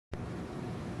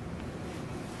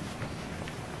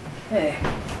Okay,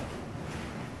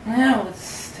 now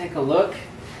let's take a look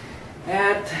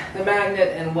at the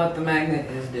magnet and what the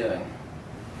magnet is doing.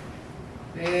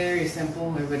 Very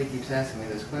simple. Everybody keeps asking me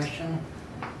this question.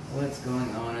 What's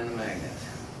going on in the magnet?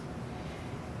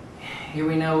 Here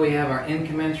we know we have our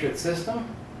incommensurate system.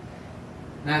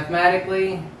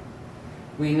 Mathematically,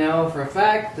 we know for a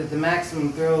fact that the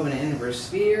maximum throw of an inverse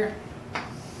sphere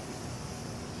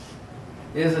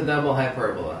is a double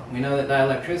hyperbola. We know that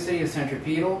dielectricity is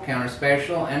centripetal,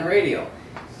 counterspatial, and radial.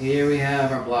 Here we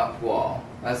have our blocked wall.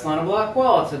 That's not a blocked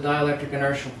wall, it's a dielectric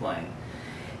inertial plane.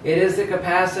 It is the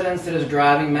capacitance that is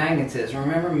driving magnetism.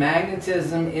 Remember,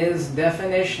 magnetism is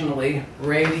definitionally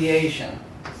radiation.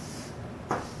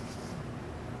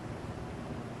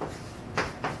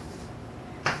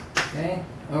 Okay,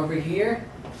 over here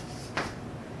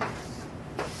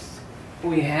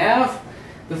we have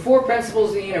the four principles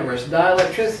of the universe: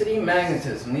 dielectricity,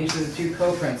 magnetism. These are the two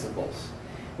co-principles.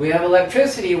 We have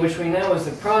electricity, which we know is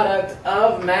the product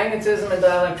of magnetism and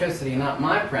dielectricity. Not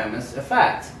my premise, a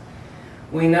fact.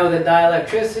 We know that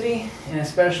dielectricity in a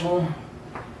special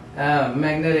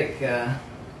magnetic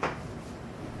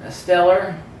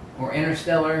stellar or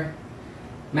interstellar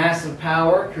massive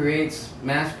power creates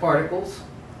mass particles.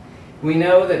 We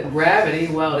know that gravity,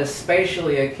 while it is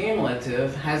spatially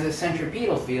accumulative, has a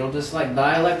centripetal field just like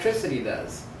dielectricity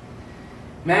does.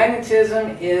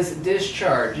 Magnetism is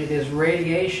discharge. It is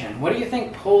radiation. What do you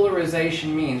think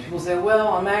polarization means? People say,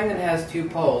 well, a magnet has two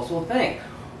poles. Well, think.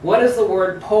 What does the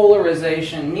word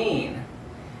polarization mean?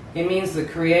 It means the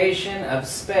creation of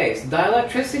space.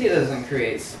 Dielectricity doesn't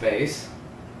create space.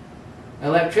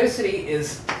 Electricity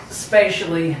is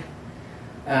spatially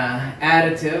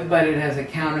additive, but it has a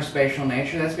counterspatial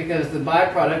nature. That's because it's the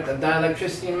byproduct of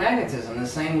dielectricity and magnetism, the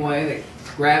same way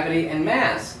that gravity and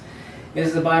mass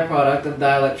is the byproduct of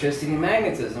dielectricity and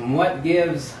magnetism. What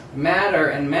gives matter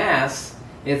and mass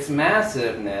its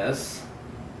massiveness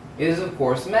is, of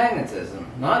course, magnetism,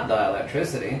 not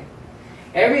dielectricity.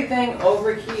 Everything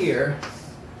over here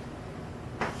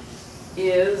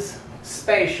is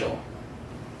spatial.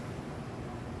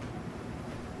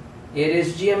 It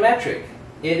is geometric.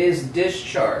 It is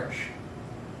discharge.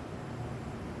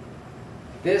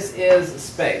 This is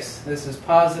space. This is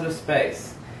positive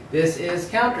space. This is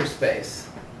counter space.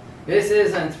 This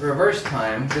isn't reverse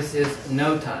time. This is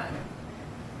no time.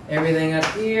 Everything up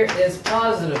here is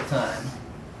positive time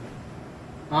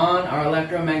on our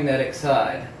electromagnetic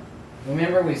side.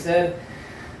 Remember, we said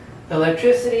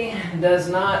electricity does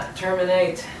not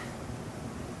terminate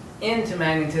into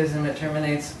magnetism, it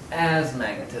terminates as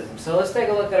magnetism. So let's take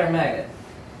a look at our magnet.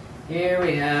 Here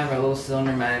we have our little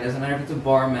cylinder magnet. Doesn't matter if it's a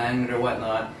bar magnet or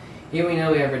whatnot. Here we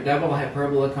know we have a double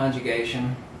hyperbola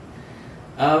conjugation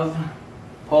of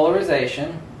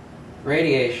polarization,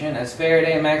 radiation, as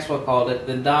Faraday and Maxwell called it,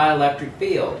 the dielectric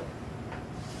field.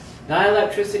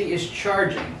 Dielectricity is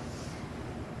charging.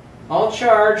 All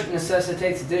charge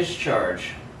necessitates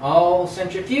discharge. All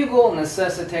centrifugal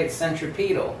necessitates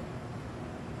centripetal.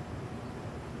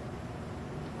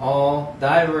 All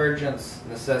divergence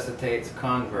necessitates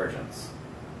convergence.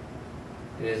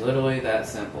 It is literally that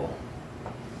simple.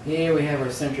 Here we have our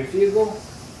centrifugal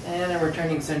and a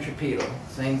returning centripetal.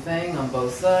 Same thing on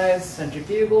both sides.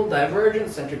 Centrifugal,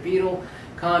 divergence, centripetal,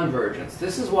 convergence.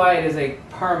 This is why it is a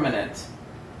permanent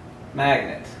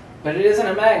magnet. But it isn't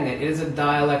a magnet, it is a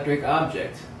dielectric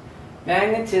object.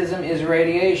 Magnetism is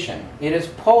radiation. It is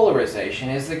polarization.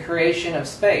 It is the creation of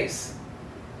space.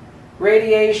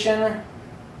 Radiation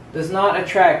does not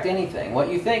attract anything.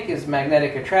 What you think is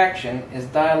magnetic attraction is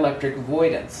dielectric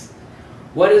avoidance.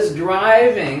 What is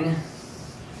driving,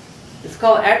 it's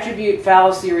called attribute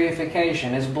fallacy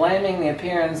reification, is blaming the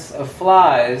appearance of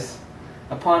flies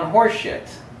upon horseshit.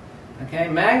 Okay,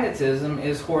 magnetism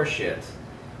is horseshit.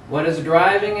 What is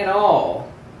driving it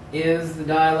all is the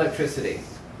dielectricity.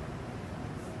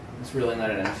 It's really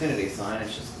not an infinity sign,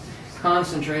 it's just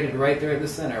concentrated right there at the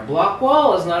center. Block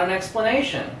wall is not an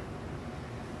explanation.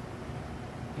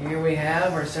 Here we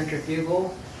have our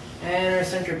centrifugal and our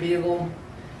centripetal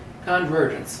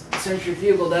convergence.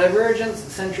 Centrifugal divergence,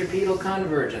 centripetal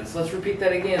convergence. Let's repeat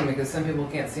that again because some people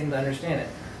can't seem to understand it.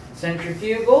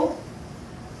 Centrifugal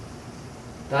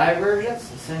divergence,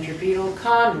 centripetal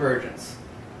convergence.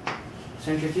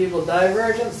 Centrifugal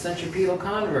divergence, centripetal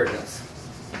convergence.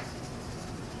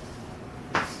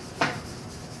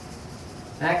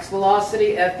 Max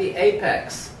velocity at the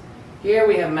apex. Here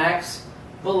we have max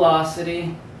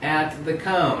velocity at the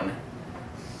cone.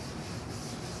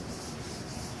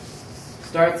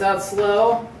 Starts out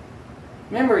slow.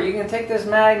 Remember, you can take this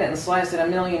magnet and slice it a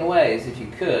million ways if you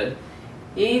could.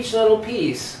 Each little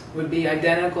piece would be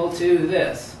identical to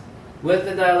this. with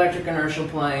the dielectric inertial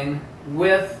plane,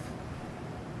 with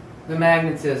the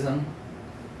magnetism.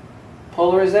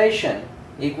 Polarization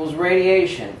equals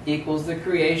radiation equals the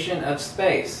creation of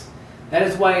space. That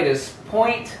is why it is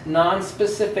point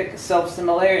non-specific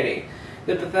self-similarity.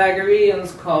 The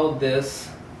Pythagoreans called this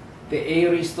the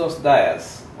aoristos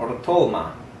dias, or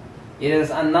tolma. It is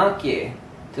ananke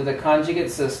to the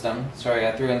conjugate system. Sorry,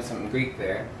 I threw in some Greek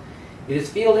there. It is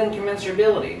field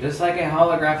incommensurability, just like a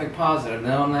holographic positive.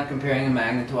 No, I'm not comparing a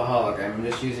magnet to a hologram. I'm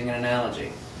just using an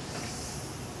analogy.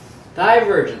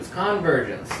 Divergence,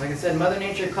 convergence. Like I said, Mother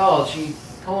Nature called. She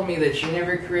told me that she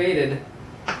never created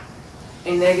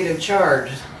a negative charge.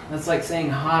 That's like saying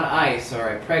hot ice or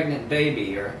a pregnant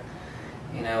baby or,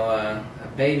 you know, a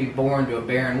baby born to a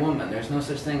barren woman. There's no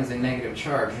such thing as a negative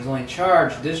charge. There's only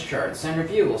charge, discharge,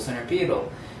 centrifugal,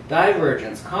 centripetal,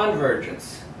 divergence,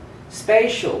 convergence,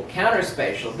 spatial,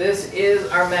 counterspatial. This is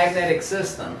our magnetic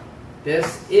system.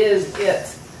 This is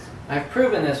it. I've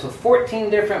proven this with 14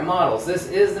 different models. This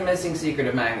is the missing secret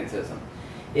of magnetism.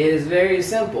 It is very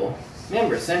simple.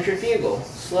 Remember, centrifugal,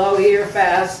 slow here,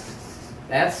 fast.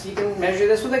 That's, you can measure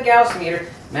this with a Gauss meter.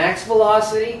 Max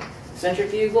velocity,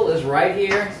 centrifugal is right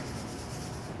here.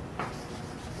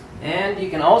 And you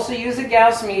can also use a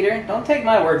Gauss meter. Don't take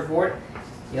my word for it.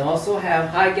 You'll also have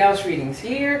high Gauss readings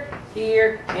here,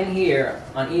 here, and here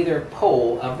on either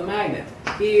pole of the magnet.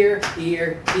 Here,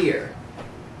 here, here.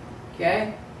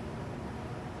 Okay?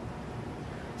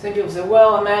 Some people say,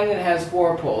 well, a magnet has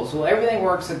 4 poles. Well, everything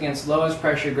works against lowest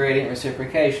pressure gradient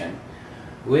reciprocation,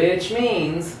 which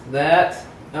means that,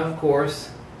 of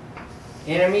course,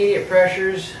 intermediate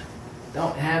pressures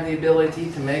don't have the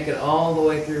ability to make it all the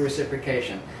way through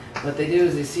reciprocation. What they do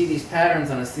is they see these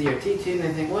patterns on a CRT tube and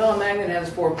they think, well, a magnet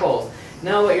has 4 poles.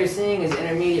 No, what you're seeing is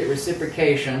intermediate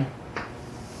reciprocation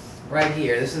right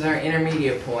here. This is our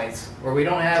intermediate points where we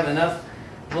don't have enough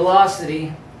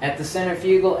velocity at the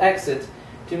centrifugal exit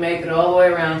to make it all the way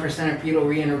around for centripetal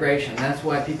reintegration. That's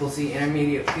why people see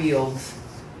intermediate fields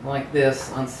like this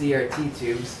on CRT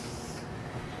tubes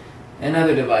and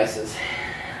other devices.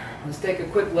 Let's take a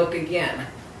quick look again.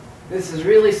 This is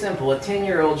really simple. A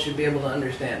 10-year-old should be able to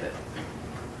understand it.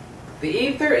 The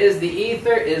ether is the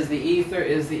ether is the ether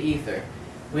is the ether.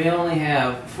 We only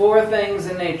have 4 things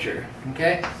in nature.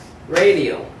 Okay?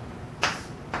 Radial.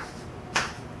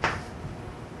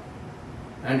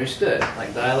 Understood, like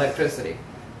dielectricity.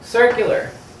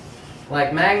 Circular,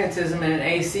 like magnetism in an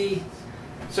AC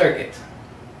circuit,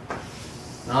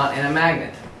 not in a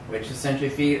magnet, which is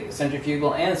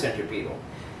centrifugal and centripetal.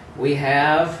 We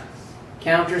have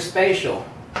counterspatial,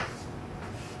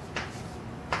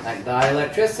 like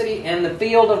dielectricity and the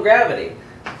field of gravity.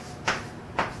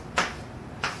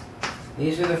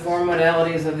 These are the 4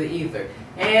 modalities of the ether.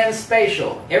 And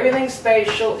spatial. Everything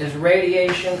spatial is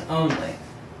radiation only.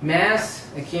 Mass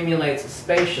accumulates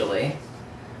spatially,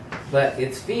 but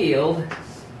its field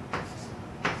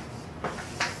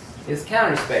is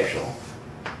counterspatial.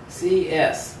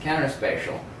 CS,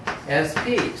 counterspatial.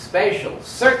 SP, spatial.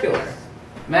 Circular,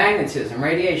 magnetism,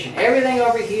 radiation. Everything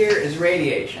over here is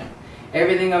radiation.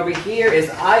 Everything over here is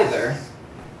either,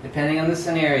 depending on the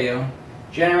scenario,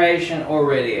 generation or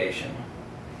radiation.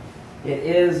 It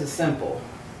is simple.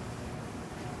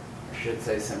 I should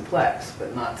say simplex,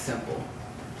 but not simple.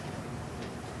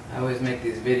 I always make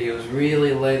these videos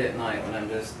really late at night when I'm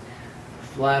just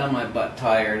flat on my butt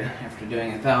tired after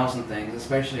doing 1,000 things,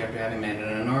 especially after having made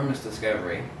an enormous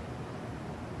discovery.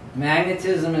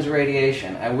 Magnetism is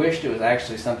radiation. I wished it was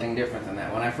actually something different than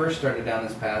that. When I first started down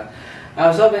this path, I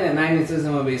was hoping that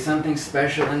magnetism would be something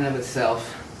special in and of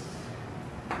itself.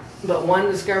 But one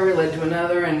discovery led to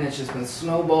another, and it's just been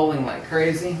snowballing like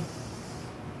crazy.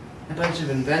 A bunch of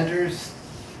inventors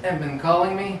have been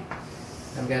calling me.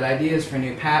 I've got ideas for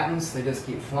new patents. They just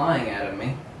keep flying out of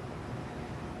me.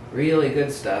 Really good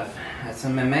stuff. Had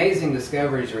some amazing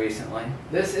discoveries recently.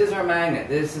 This is our magnet.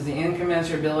 This is the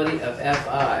incommensurability of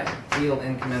Fi, field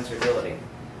incommensurability.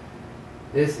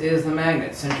 This is the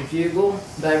magnet. Centrifugal,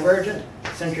 divergent,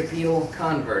 centripetal,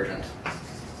 convergent.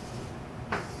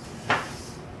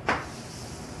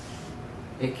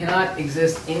 It cannot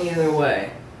exist any other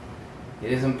way.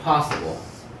 It is impossible.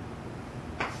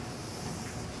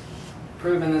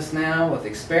 Proven this now with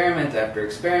experiment after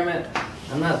experiment.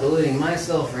 I'm not deluding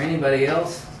myself or anybody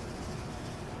else.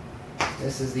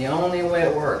 This is the only way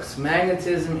it works.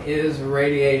 Magnetism is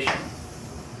radiation.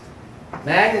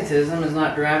 Magnetism is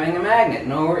not driving a magnet,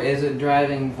 nor is it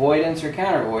driving voidance or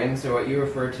countervoidance, or what you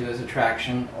refer to as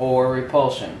attraction or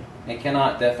repulsion. It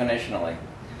cannot definitionally.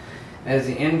 That is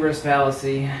the inverse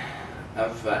fallacy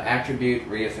of attribute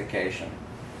reification.